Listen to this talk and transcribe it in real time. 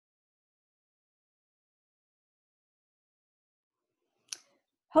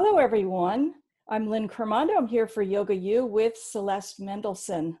Hello, everyone. I'm Lynn Cremando. I'm here for Yoga U with Celeste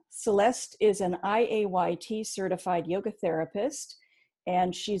Mendelsohn. Celeste is an IAYT certified yoga therapist,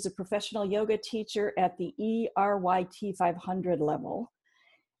 and she's a professional yoga teacher at the ERYT 500 level.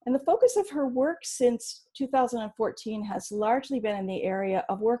 And the focus of her work since 2014 has largely been in the area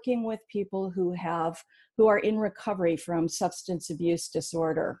of working with people who are in recovery from substance abuse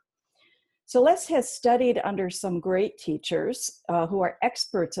disorder. Celeste has studied under some great teachers who are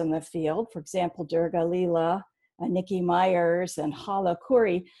experts in the field, for example, Durga Leela, Nikki Myers, and Hala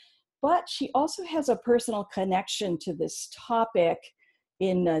Khoury, but she also has a personal connection to this topic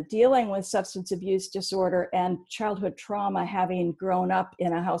in dealing with substance abuse disorder and childhood trauma, having grown up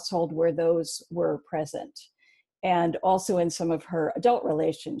in a household where those were present, and also in some of her adult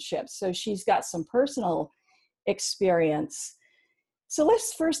relationships. So she's got some personal experience.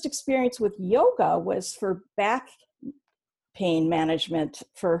 Celeste's first experience with yoga was for back pain management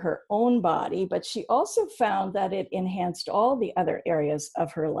for her own body, but she also found that it enhanced all the other areas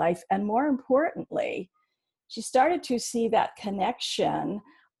of her life. And more importantly, she started to see that connection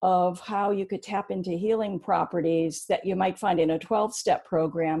of how you could tap into healing properties that you might find in a 12-step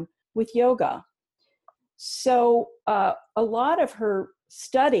program with yoga. So a lot of her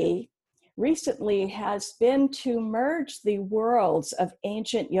study recently has been to merge the worlds of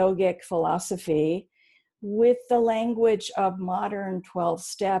ancient yogic philosophy with the language of modern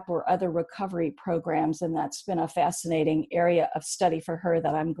 12-step or other recovery programs, and that's been a fascinating area of study for her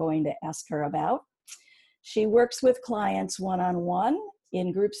that I'm going to ask her about. She works with clients one-on-one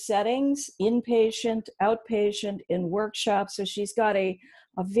in group settings, inpatient, outpatient, in workshops, so she's got a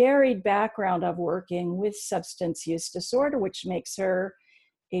varied background of working with substance use disorder, which makes her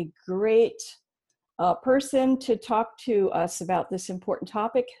a great person to talk to us about this important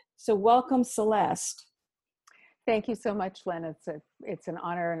topic. So welcome, Celeste. Thank you so much, Lynn. It's an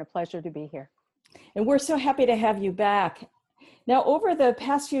honor and a pleasure to be here. And we're so happy to have you back. Now, over the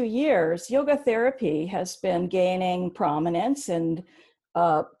past few years, yoga therapy has been gaining prominence and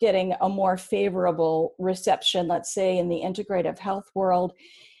getting a more favorable reception, let's say, in the integrative health world.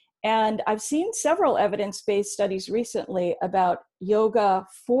 And I've seen several evidence-based studies recently about yoga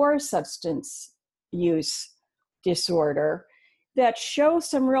for substance use disorder that show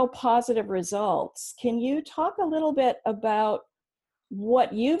some real positive results. Can you talk a little bit about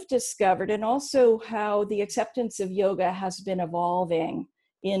what you've discovered and also how the acceptance of yoga has been evolving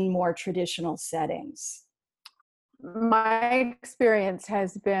in more traditional settings? My experience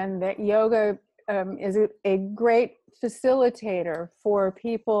has been that yoga is a great facilitator for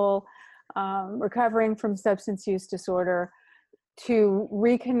people recovering from substance use disorder to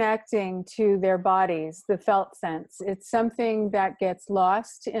reconnecting to their bodies, the felt sense. It's something that gets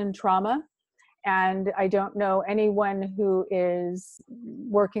lost in trauma. And I don't know anyone who is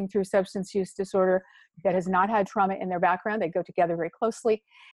working through substance use disorder that has not had trauma in their background. They go together very closely.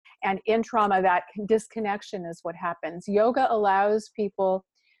 And in trauma, that disconnection is what happens. Yoga allows people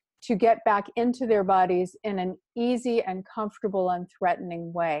to get back into their bodies in an easy and comfortable,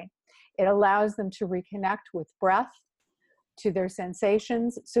 unthreatening way. It allows them to reconnect with breath, to their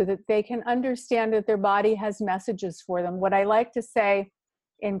sensations, so that they can understand that their body has messages for them. What I like to say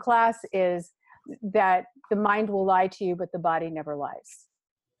in class is that the mind will lie to you, but the body never lies.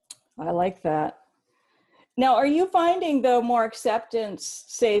 I like that. Now, are you finding, though, more acceptance,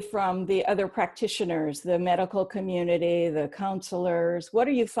 say, from the other practitioners, the medical community, the counselors? What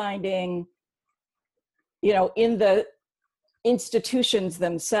are you finding, in the institutions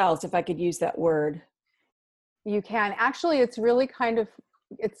themselves, if I could use that word? You can. Actually, it's really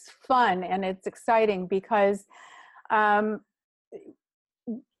it's fun and it's exciting because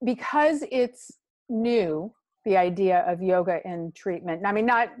it's new. The idea of yoga in treatment. I mean,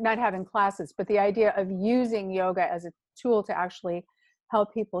 not having classes, but the idea of using yoga as a tool to actually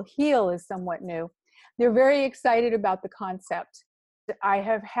help people heal is somewhat new. They're very excited about the concept. I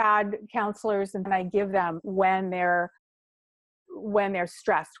have had counselors and I give them when they're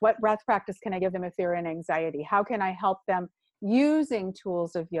stressed. What breath practice can I give them if they're in anxiety? How can I help them using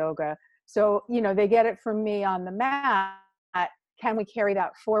tools of yoga? So, they get it from me on the mat. Can we carry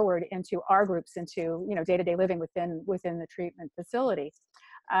that forward into our groups, into day-to-day living within the treatment facility?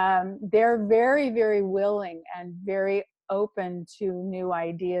 They're very, very willing and very open to new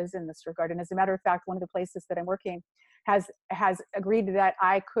ideas in this regard. And as a matter of fact, one of the places that I'm working has agreed that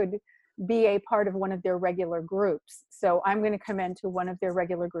I could be a part of one of their regular groups. So I'm going to come into one of their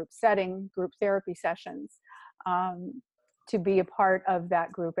regular group therapy sessions to be a part of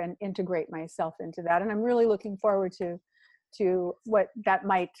that group and integrate myself into that. And I'm really looking forward to what that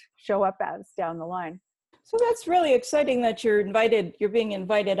might show up as down the line. So that's really exciting that you're being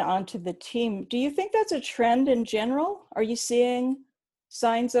invited onto the team. Do you think that's a trend in general? Are you seeing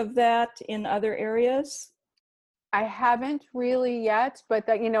signs of that in other areas? I haven't really yet, but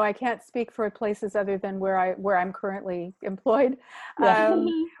that, I can't speak for places other than where I'm currently employed. Yeah.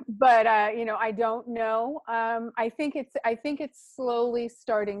 But I don't know. I think it's slowly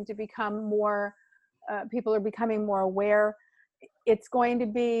starting to become more. People are becoming more aware.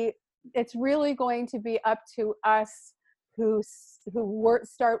 It's really going to be up to us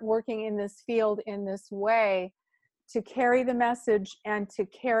start working in this field in this way to carry the message and to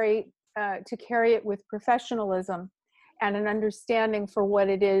carry it with professionalism and an understanding for what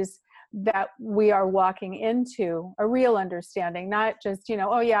it is that we are walking into, a real understanding, not just,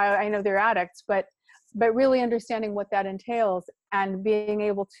 oh yeah, I know they're addicts, but really understanding what that entails and being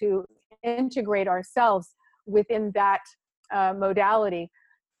able to integrate ourselves within that modality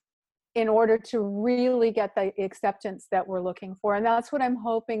in order to really get the acceptance that we're looking for. And that's what I'm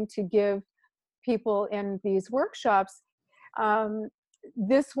hoping to give people in these workshops.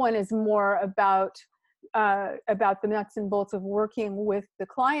 This one is more about the nuts and bolts of working with the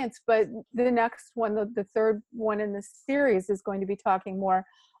clients, but the next one, the third one in this series, is going to be talking more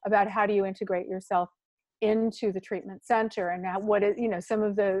about how do you integrate yourself into the treatment center, and what is, some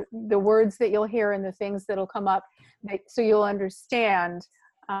of the words that you'll hear and the things that'll come up, so you'll understand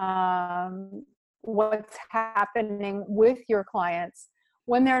what's happening with your clients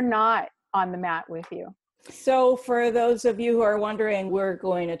when they're not on the mat with you. So for those of you who are wondering, we're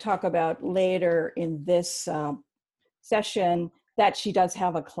going to talk about later in this session that she does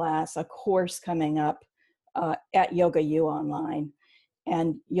have a course coming up at Yoga U Online.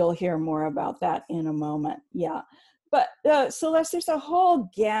 And you'll hear more about that in a moment. Yeah. But Celeste, there's a whole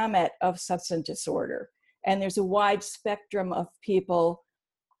gamut of substance disorder, and there's a wide spectrum of people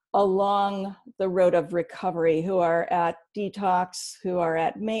along the road of recovery who are at detox, who are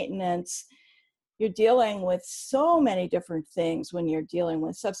at maintenance. You're dealing with so many different things when you're dealing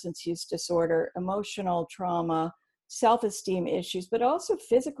with substance use disorder, emotional trauma, self-esteem issues, but also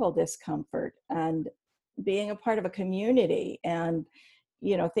physical discomfort and being a part of a community, and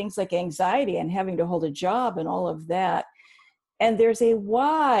things like anxiety and having to hold a job and all of that. And there's a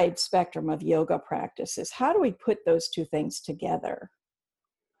wide spectrum of yoga practices. How do we put those two things together?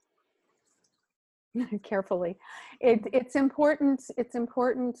 Carefully. It's important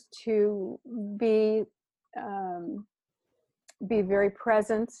to be very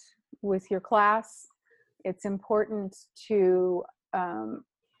present with your class. It's important to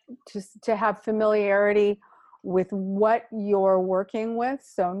have familiarity with what you're working with.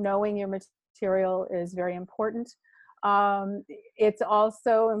 So knowing your material is very important. It's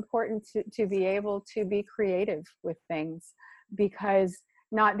also important to be able to be creative with things, because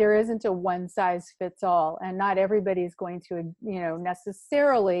there isn't a one size fits all, and not everybody's going to,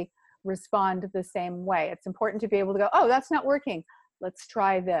 necessarily respond the same way. It's important to be able to go, oh, that's not working, let's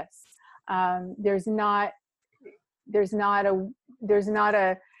try this. There's not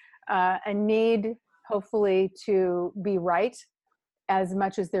a need, hopefully, to be right, as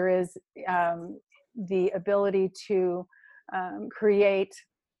much as there is the ability to create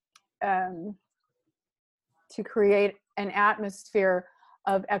an atmosphere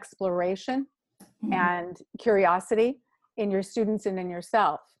of exploration and curiosity in your students and in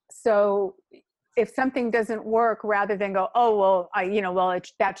yourself. So if something doesn't work, rather than go, oh, well,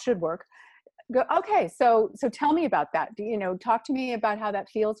 that should work, go, okay, so tell me about that. Talk to me about how that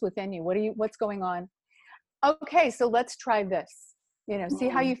feels within you. What's going on? Okay, so let's try this. See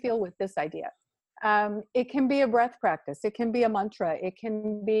how you feel with this idea. It can be a breath practice. It can be a mantra. It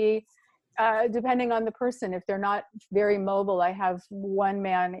can be, depending on the person, if they're not very mobile. I have one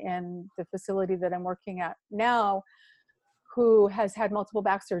man in the facility that I'm working at now who has had multiple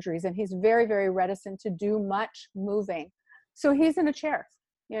back surgeries, and he's very, very reticent to do much moving. So he's in a chair,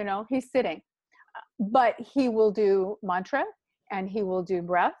 he's sitting, but he will do mantra, and he will do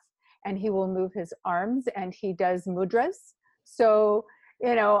breath, and he will move his arms, and he does mudras. So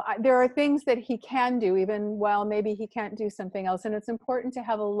there are things that he can do, even while maybe he can't do something else. And it's important to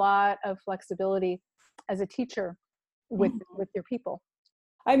have a lot of flexibility as a teacher with your people.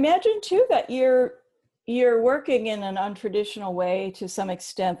 I imagine too that you're working in an untraditional way to some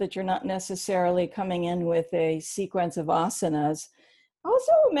extent, that you're not necessarily coming in with a sequence of asanas. I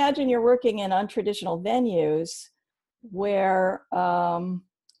also imagine you're working in untraditional venues where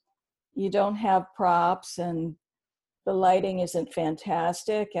you don't have props, and the lighting isn't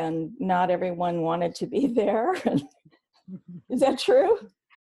fantastic, and not everyone wanted to be there. Is that true?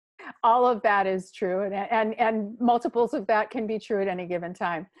 All of that is true, and multiples of that can be true at any given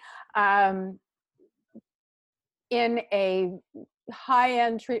time. in a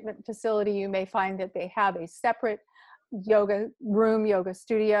high-end treatment facility, you may find that they have a separate yoga room, yoga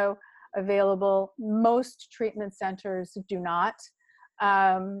studio available. Most treatment centers do not.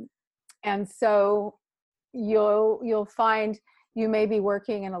 And so you'll find you may be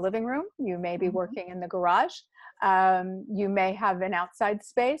working in a living room, you may be working in the garage, you may have an outside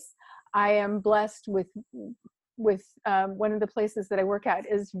space. I am blessed with one of the places that I work at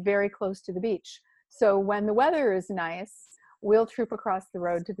is very close to the beach. So when the weather is nice, we'll troop across the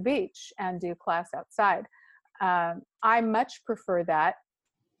road to the beach and do class outside. I much prefer that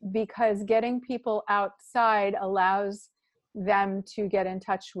because getting people outside allows them to get in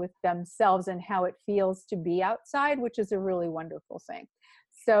touch with themselves and how it feels to be outside, which is a really wonderful thing.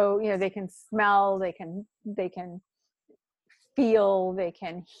 So, you know, they can smell, they can feel, they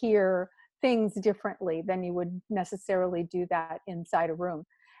can hear things differently than you would necessarily do that inside a room.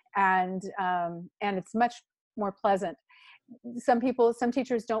 And it's much more pleasant. Some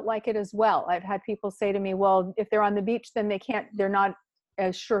teachers don't like it as well. I've had people say to me, well, if they're on the beach, then they're not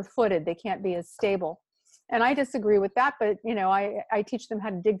as sure-footed, they can't be as stable. And I disagree with that, but you know, I teach them how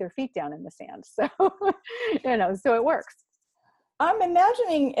to dig their feet down in the sand. So, you know, so it works. I'm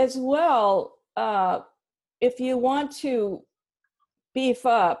imagining as well, if you want to beef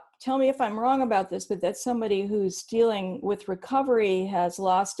up, tell me if I'm wrong about this, but that somebody who's dealing with recovery has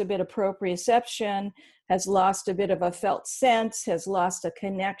lost a bit of proprioception, has lost a bit of a felt sense, has lost a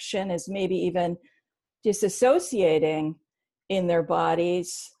connection, is maybe even disassociating in their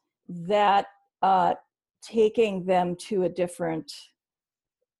bodies, that taking them to a different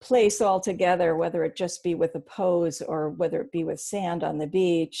place altogether, whether it just be with a pose or whether it be with sand on the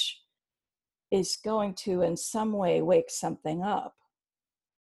beach, is going to in some way wake something up.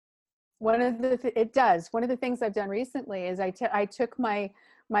 It does. One of the things I've done recently is I took my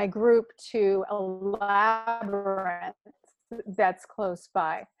group to a labyrinth that's close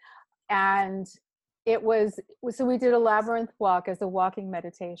by, and so we did a labyrinth walk as a walking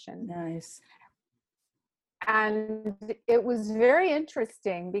meditation. Nice. And it was very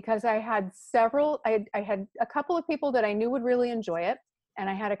interesting because I had a couple of people that I knew would really enjoy it, and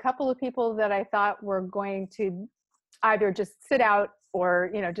I had a couple of people that I thought were going to either just sit out or,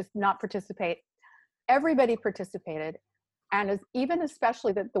 you know, just not participate. Everybody participated. And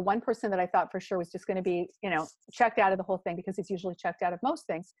especially the one person that I thought for sure was just going to be, you know, checked out of the whole thing, because he's usually checked out of most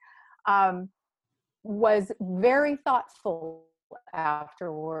things, was very thoughtful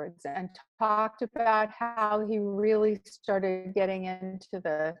afterwards and talked about how he really started getting into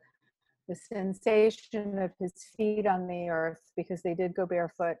the sensation of his feet on the earth, because they did go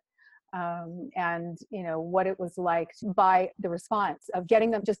barefoot, and you know what it was like by the response of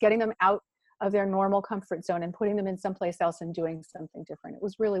getting them out of their normal comfort zone and putting them in someplace else and doing something different. It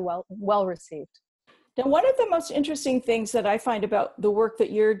was really well received. Now, one of the most interesting things that I find about the work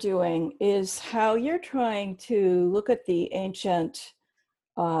that you're doing is how you're trying to look at the ancient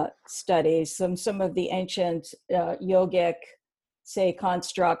studies, some of the ancient yogic, say,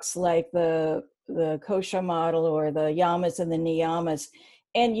 constructs like the kosha model or the yamas and the niyamas,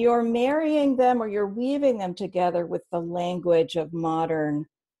 and you're marrying them or you're weaving them together with the language of modern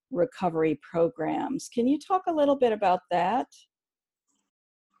recovery programs. Can you talk a little bit about that?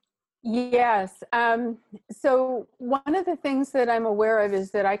 Yes. So one of the things that I'm aware of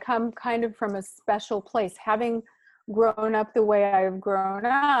is that I come kind of from a special place, having grown up the way I've grown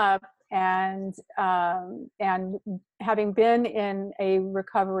up, and having been in a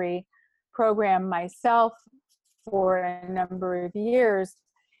recovery program myself for a number of years.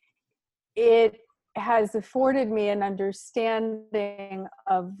 It has afforded me an understanding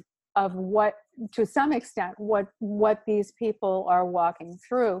of what, to some extent, what these people are walking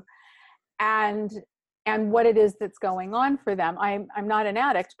through, and what it is that's going on for them. I'm not an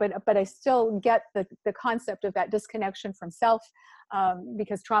addict, but I still get the concept of that disconnection from self,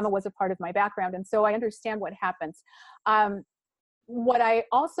 because trauma was a part of my background, and so I understand what happens. What I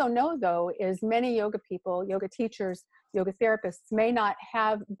also know, though, is many yoga people, yoga teachers, yoga therapists may not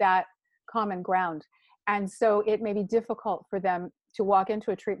have that common ground, and so it may be difficult for them to walk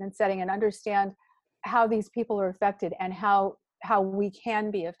into a treatment setting and understand how these people are affected and how we can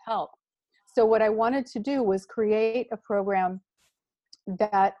be of help. So what I wanted to do was create a program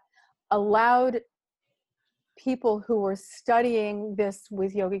that allowed people who were studying this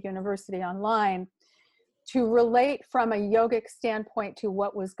with Yoga University online to relate from a yogic standpoint to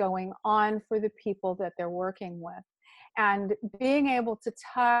what was going on for the people that they're working with. And being able to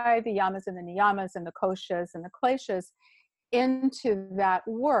tie the yamas and the niyamas and the koshas and the kleshas into that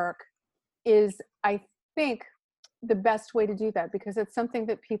work is, I think, the best way to do that, because it's something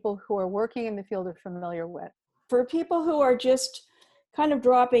that people who are working in the field are familiar with. for people who are just kind of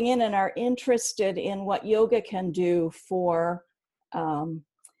dropping in and are interested in what yoga can do for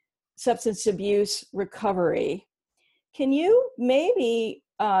substance abuse recovery, can you maybe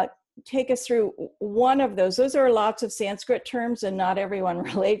take us through one of those? Those are lots of Sanskrit terms and not everyone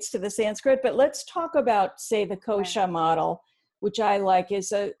relates to the Sanskrit, but let's talk about, say, the kosha model, which I like.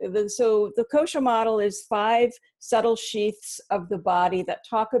 So the kosha model is 5 subtle sheaths of the body that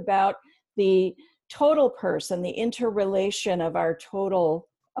talk about the total person, the interrelation of our total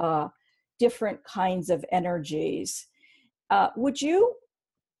different kinds of energies. Would you,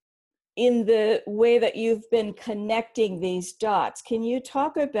 in the way that you've been connecting these dots, can you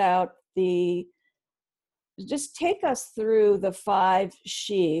talk about just take us through the 5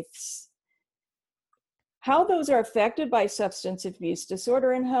 sheaths, how those are affected by substance abuse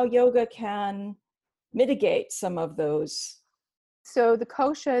disorder, and how yoga can mitigate some of those? So the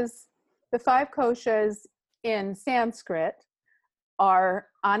koshas, the 5 koshas in Sanskrit are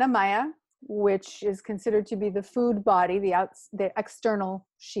Annamaya, which is considered to be the food body, the external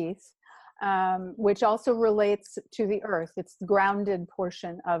sheath, which also relates to the earth. It's the grounded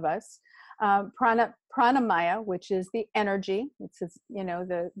portion of us. Pranamaya, which is the energy. It's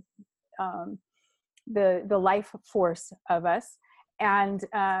the life force of us, and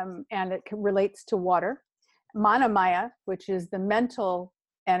it relates to water. Manamaya, which is the mental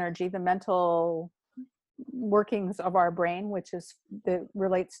energy, the mental workings of our brain, which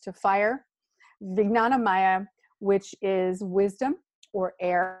relates to fire. Vijnanamaya, which is wisdom or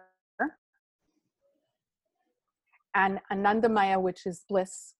air. And Anandamaya, which is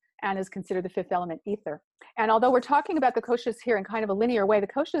bliss and is considered the 5th element, ether. And although we're talking about the koshas here in kind of a linear way, the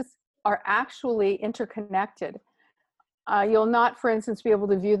koshas are actually interconnected. You'll not, for instance, be able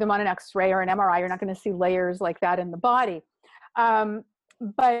to view them on an X-ray or an MRI. You're not going to see layers like that in the body.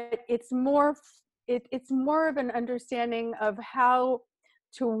 But it's more of an understanding of how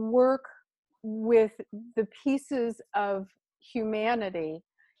to work with the pieces of humanity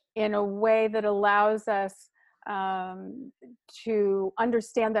in a way that allows us to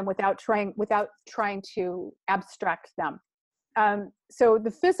understand them without trying to abstract them. So the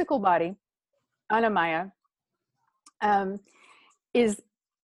physical body, Annamaya, is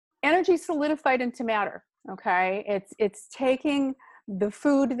energy solidified into matter. Okay, it's taking the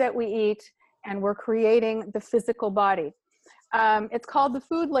food that we eat and we're creating the physical body. It's called the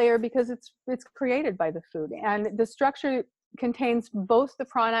food layer because it's created by the food, and the structure contains both the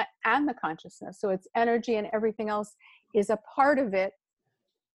prana and the consciousness. So it's energy, and everything else is a part of it,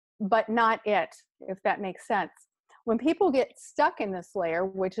 but not it, if that makes sense. When people get stuck in this layer,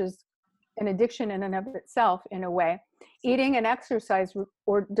 which is an addiction in and of itself in a way, eating and exercise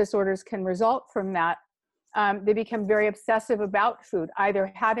or disorders can result from that. They become very obsessive about food,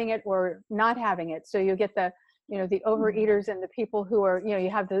 either having it or not having it. So you get the overeaters and the people who are, you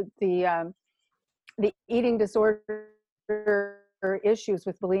have the eating disorder issues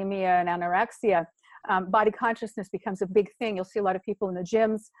with bulimia and anorexia. Body consciousness becomes a big thing. You'll see a lot of people in the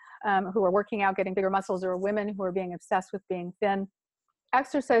gyms who are working out, getting bigger muscles, or women who are being obsessed with being thin.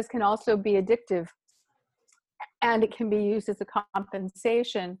 Exercise can also be addictive, and it can be used as a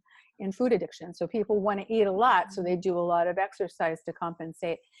compensation in food addiction. So people want to eat a lot, so they do a lot of exercise to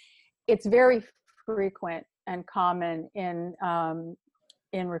compensate. It's very frequent and common in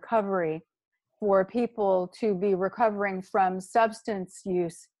recovery for people to be recovering from substance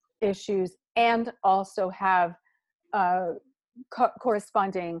use issues and also have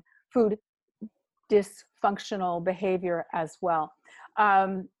corresponding food dysfunctional behavior as well.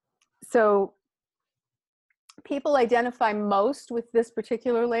 So people identify most with this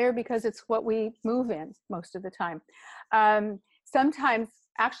particular layer because it's what we move in most of the time. Sometimes,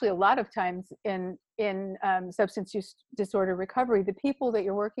 actually a lot of times in substance use disorder recovery, the people that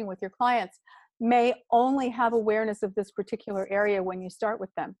you're working with, your clients, may only have awareness of this particular area when you start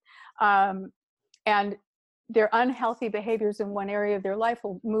with them. And their unhealthy behaviors in one area of their life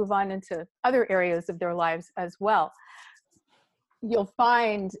will move on into other areas of their lives as well. You'll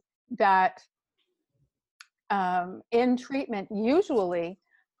find that in treatment, usually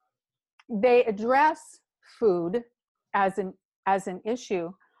they address food as an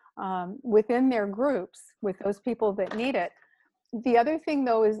issue within their groups with those people that need it. The other thing,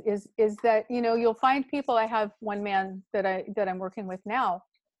 though, is that you'll find people. I have one man that I'm working with now,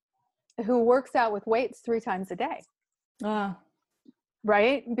 who works out with weights 3 times a day.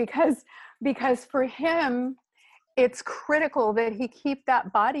 Right? Because for him, it's critical that he keep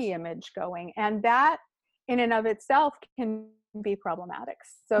that body image going, and that in and of itself can be problematic.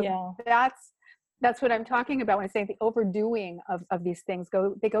 So yeah. That's what I'm talking about when I say the overdoing of these things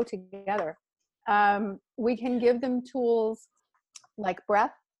they go together. We can give them tools like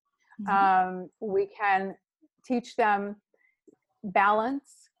breath. We can teach them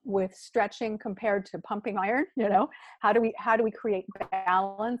balance with stretching compared to pumping iron. How do we create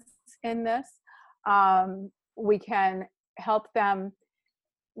balance in this? We can help them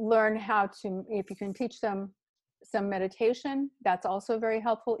learn how to, if you can teach them some meditation, that's also very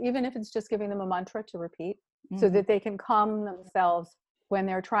helpful, even if it's just giving them a mantra to repeat, so that they can calm themselves when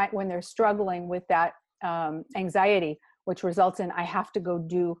they're struggling with that anxiety, which results in, I have to go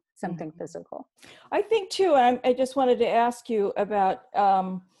do something physical. I think too, I just wanted to ask you about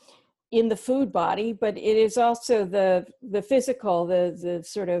in the food body, but it is also the physical, the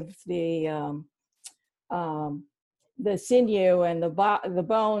sort of the sinew and the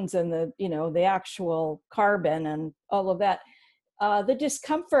bones and the actual carbon and all of that. The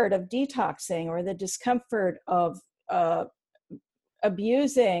discomfort of detoxing, or the discomfort of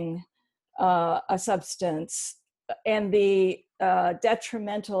abusing a substance, and the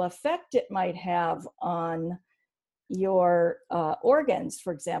detrimental effect it might have on your organs,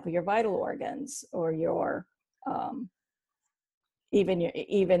 for example, your vital organs, or your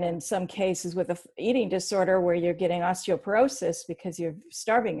even in some cases with an eating disorder where you're getting osteoporosis because you're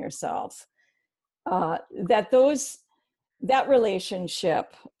starving yourself. That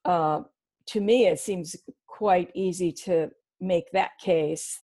relationship, to me, it seems quite easy to make that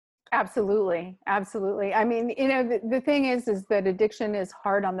case. Absolutely. I mean, the thing is that addiction is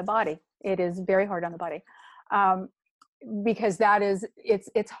hard on the body. It is very hard on the body, because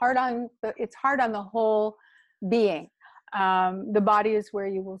it's hard on the whole being. The body is where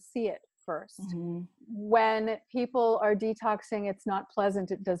you will see it first. When people are detoxing, it's not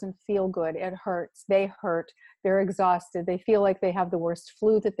pleasant. It doesn't feel good. It hurts. They hurt. They're exhausted. They feel like they have the worst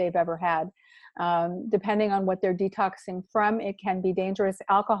flu that they've ever had. Depending on what they're detoxing from, it can be dangerous.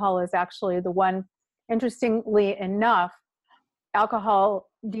 Alcohol is actually the one, interestingly enough, alcohol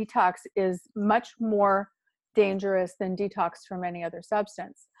detox is much more dangerous than detox from any other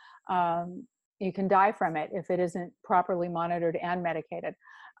substance. You can die from it if it isn't properly monitored and medicated.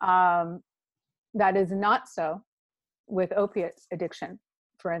 That is not so with opiate addiction,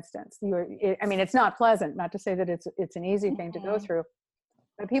 for instance. It's not pleasant, not to say that it's an easy thing to go through,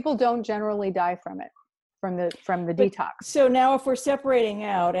 but people don't generally die from it, from the detox. So now if we're separating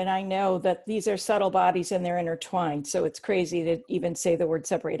out, and I know that these are subtle bodies and they're intertwined, so it's crazy to even say the word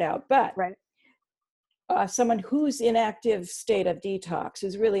separate out, but right. Someone who's in active state of detox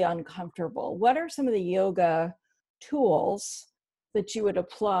is really uncomfortable. What are some of the yoga tools that you would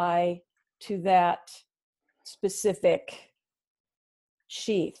apply to that specific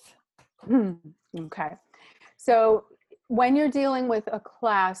sheath? Okay. So when you're dealing with a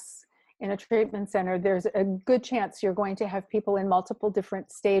class in a treatment center, there's a good chance you're going to have people in multiple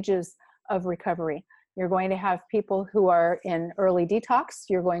different stages of recovery. You're going to have people who are in early detox.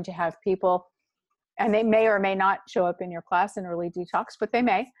 You're going to have people, and they may or may not show up in your class in early detox, but they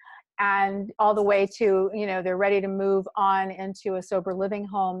may. And all the way to, they're ready to move on into a sober living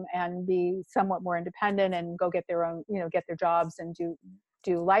home and be somewhat more independent and go get their own, get their jobs and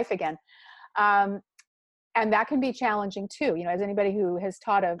do life again. And that can be challenging too. As anybody who has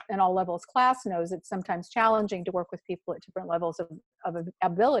taught an all levels class knows, it's sometimes challenging to work with people at different levels of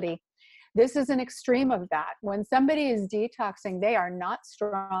ability. This is an extreme of that. When somebody is detoxing, they are not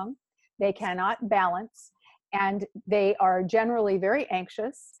strong, they cannot balance, and they are generally very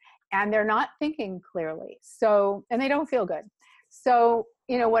anxious, and they're not thinking clearly. So, and they don't feel good. So,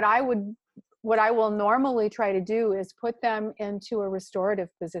 what I will normally try to do is put them into a restorative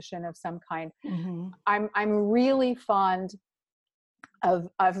position of some kind. I'm really fond of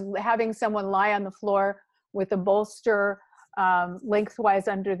having someone lie on the floor with a bolster lengthwise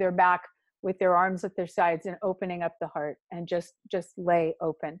under their back, with their arms at their sides, and opening up the heart and just lay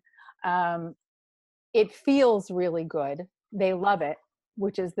open. It feels really good. They love it,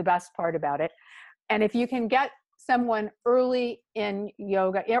 which is the best part about it. And if you can get someone early in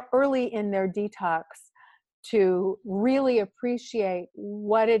yoga, early in their detox, to really appreciate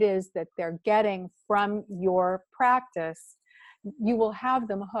what it is that they're getting from your practice, you will have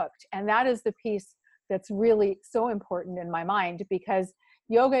them hooked. And that is the piece that's really so important in my mind, because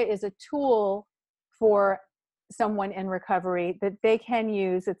yoga is a tool for someone in recovery that they can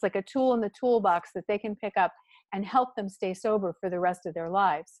use. It's like a tool in the toolbox that they can pick up and help them stay sober for the rest of their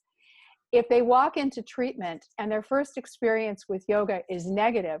lives. If they walk into treatment and their first experience with yoga is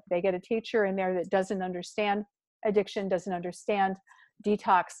negative, they get a teacher in there that doesn't understand addiction, doesn't understand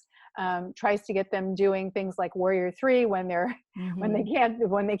detox, tries to get them doing things like Warrior 3 when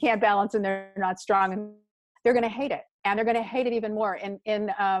they can't balance and they're not strong, and they're going to hate it, and they're going to hate it even more. In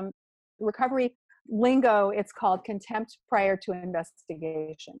recovery lingo, it's called contempt prior to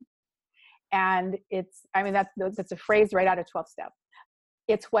investigation. And I mean, that's a phrase right out of 12 step.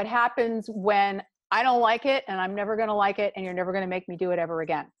 It's what happens when I don't like it and I'm never going to like it and you're never going to make me do it ever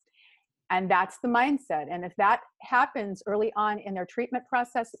again. And that's the mindset. And if that happens early on in their treatment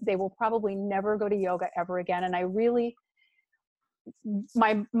process, they will probably never go to yoga ever again. And I really,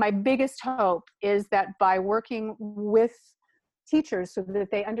 my biggest hope is that by working with teachers so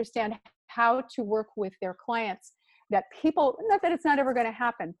that they understand how to work with their clients, that people, not that it's not ever going to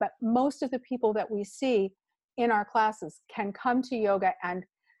happen, but most of the people that we see in our classes can come to yoga and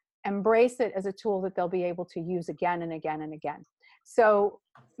embrace it as a tool that they'll be able to use again and again and again. So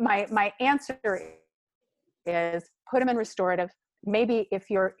my answer is put them in restorative. Maybe if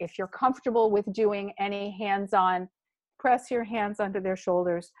you're comfortable with doing any hands-on, press your hands under their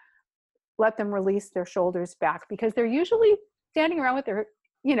shoulders, let them release their shoulders back, because they're usually standing around with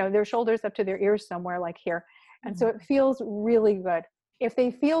their shoulders up to their ears somewhere like here. And so it feels really good. If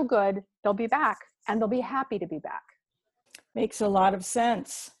they feel good, they'll be back and they'll be happy to be back. Makes a lot of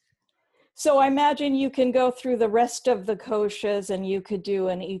sense. So I imagine you can go through the rest of the koshas and you could do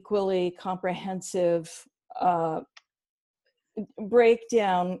an equally comprehensive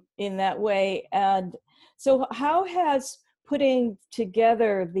breakdown in that way. And so how has putting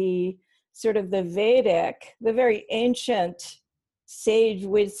together the sort of the Vedic, the very ancient sage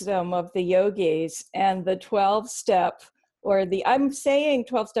wisdom of the yogis, and the 12-step, or I'm saying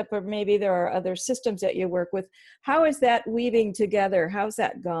 12-step, or maybe there are other systems that you work with. How is that weaving together? How's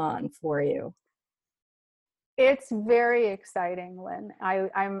that gone for you? It's very exciting, Lynn.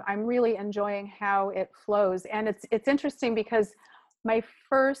 I'm really enjoying how it flows. And it's interesting because my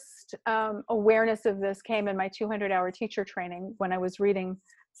first awareness of this came in my 200-hour teacher training when I was reading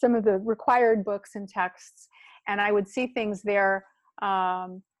some of the required books and texts, and I would see things there,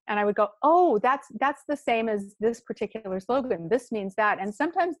 and I would go, oh, that's the same as this particular slogan. This means that. And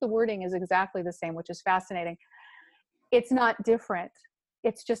sometimes the wording is exactly the same, which is fascinating. It's not different.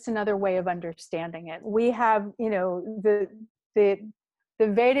 It's just another way of understanding it. We have, the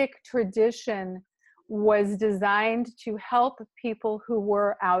Vedic tradition was designed to help people who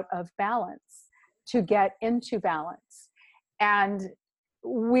were out of balance to get into balance. And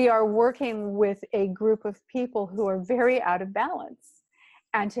we are working with a group of people who are very out of balance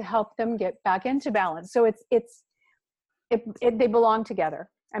and to help them get back into balance. So they belong together.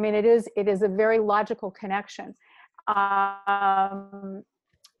 I mean, it is a very logical connection. And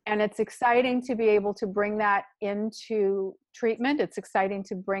it's exciting to be able to bring that into treatment. It's exciting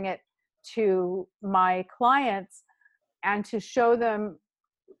to bring it to my clients and to show them.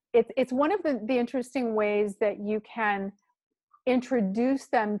 It's one of the interesting ways that you can introduce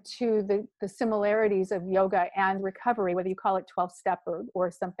them to the similarities of yoga and recovery, whether you call it 12-step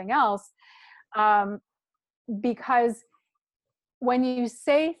or something else, because when you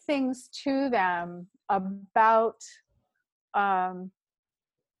say things to them about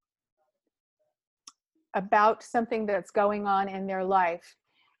something that's going on in their life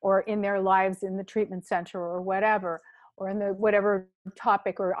or in their lives in the treatment center or whatever, or in the whatever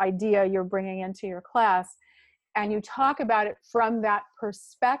topic or idea you're bringing into your class, and you talk about it from that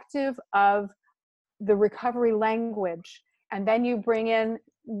perspective of the recovery language, and then you bring in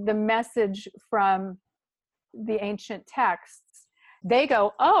the message from the ancient texts, they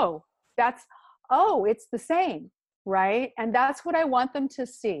go, oh, it's the same, right? And that's what I want them to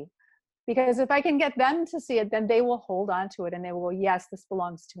see. Because if I can get them to see it, then they will hold on to it and they will go, yes, this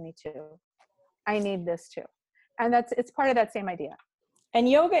belongs to me too. I need this too. And it's part of that same idea. And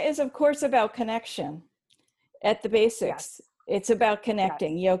yoga is, of course, about connection at the basics. Yes. It's about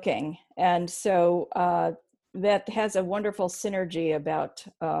connecting, yes. Yoking. And so that has a wonderful synergy about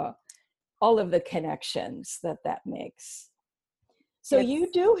all of the connections that makes. So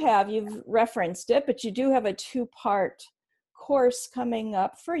you've referenced it, but you do have a 2-part course coming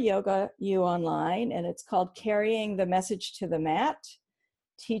up for Yoga U Online, and it's called Carrying the Message to the Mat,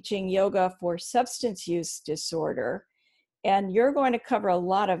 Teaching Yoga for Substance Use Disorder. And you're going to cover a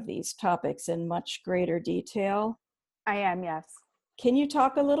lot of these topics in much greater detail. I am, yes. Can you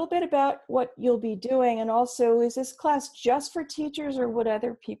talk a little bit about what you'll be doing? And also, is this class just for teachers, or would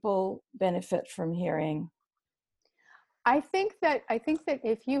other people benefit from hearing? I think that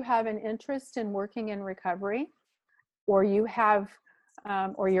if you have an interest in working in recovery, or you have,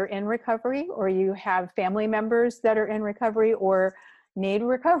 or you're in recovery, or you have family members that are in recovery or need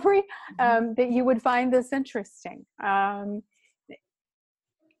recovery, that you would find this interesting. I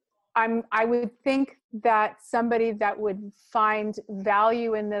would think that somebody that would find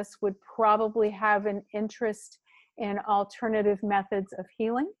value in this would probably have an interest in alternative methods of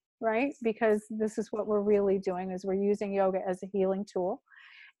healing. right? Because this is what we're really doing, is we're using yoga as a healing tool.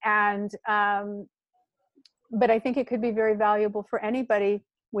 And but I think it could be very valuable for anybody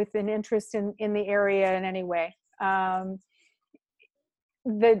with an interest in the area in any way.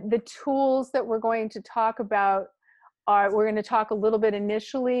 The tools that we're going to talk about are, we're going to talk a little bit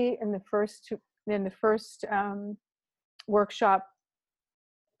initially in the first workshop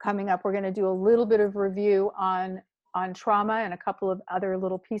coming up. We're going to do a little bit of review on trauma and a couple of other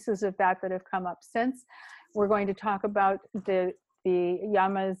little pieces of that have come up since. We're going to talk about the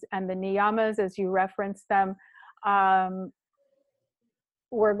yamas and the niyamas as you reference them.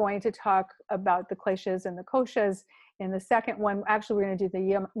 We're going to talk about the kleshas and the koshas in the second one. Actually, we're going to do the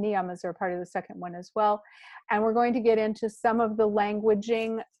niyamas are part of the second one as well. And we're going to get into some of the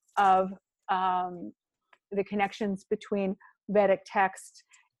languaging of the connections between Vedic text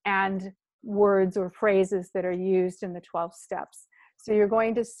and words or phrases that are used in the 12 steps. So you're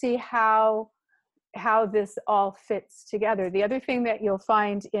going to see how this all fits together. The other thing that you'll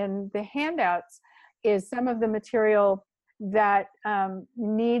find in the handouts is some of the material that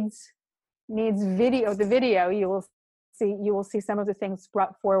needs video. The video, you will see some of the things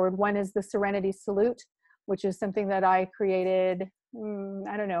brought forward. One is the Serenity Salute, which is something that I created,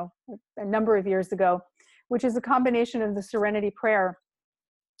 I don't know, a number of years ago, which is a combination of the Serenity Prayer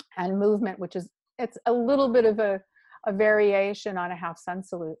and movement, it's a little bit of a variation on a half sun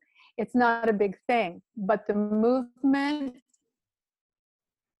salute. It's not a big thing, but the movement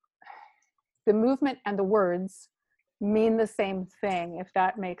and the words mean the same thing, if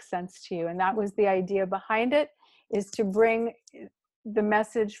that makes sense to you. And that was the idea behind it, is to bring the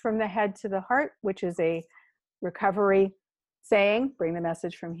message from the head to the heart, which is a recovery saying, bring the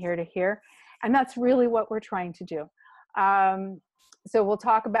message from here to here. And that's really what we're trying to do. So we'll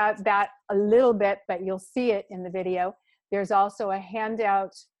talk about that a little bit, but you'll see it in the video. There's also a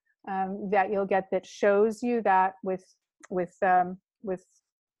handout that you'll get that shows you that with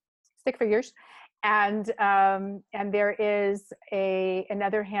stick figures, and there is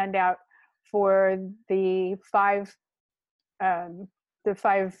another handout for the five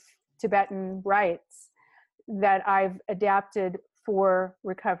Tibetan rites that I've adapted for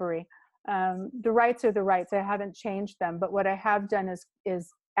recovery. The rites are the rites. I haven't changed them, but what I have done is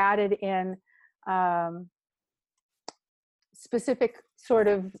added in specific sort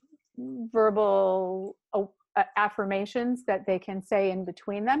of verbal affirmations that they can say in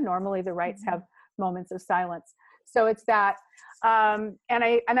between them. Normally the rites have moments of silence. So it's that. And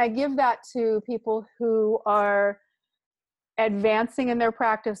I give that to people who are advancing in their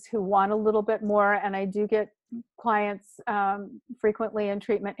practice, who want a little bit more. And I do get clients frequently in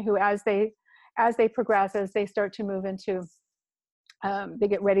treatment who, as they progress, as they start to move into, they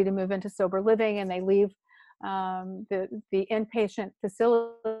get ready to move into sober living, and they leave the inpatient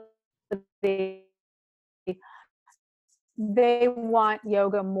facility, they want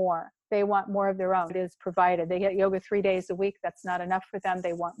yoga more. They want more of their own. It is provided. They get yoga 3 days a week. That's not enough for them.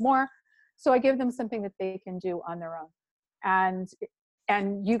 They want more. So I give them something that they can do on their own.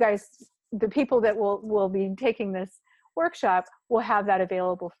 And you guys, the people that will be taking this workshop, will have that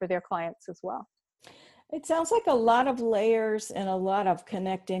available for their clients as well. It sounds like a lot of layers and a lot of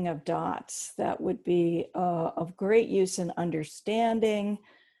connecting of dots that would be of great use in understanding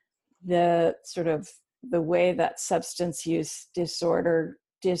the sort of the way that substance use disorder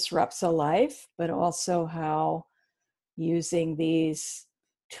disrupts a life, but also how using these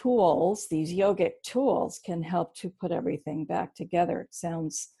tools, these yogic tools, can help to put everything back together. It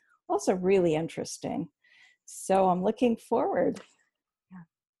sounds also really interesting. So I'm looking forward.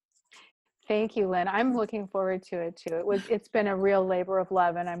 Thank you, Lynn. I'm looking forward to it too. It's been a real labor of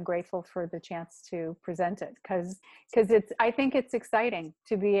love, and I'm grateful for the chance to present it, because I think it's exciting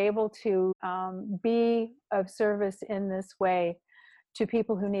to be able to be of service in this way to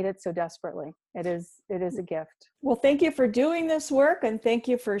people who need it so desperately. It is a gift. Well, thank you for doing this work, and thank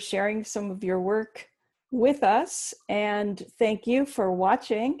you for sharing some of your work with us, and thank you for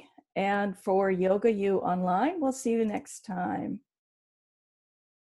watching and for Yoga U Online. We'll see you next time.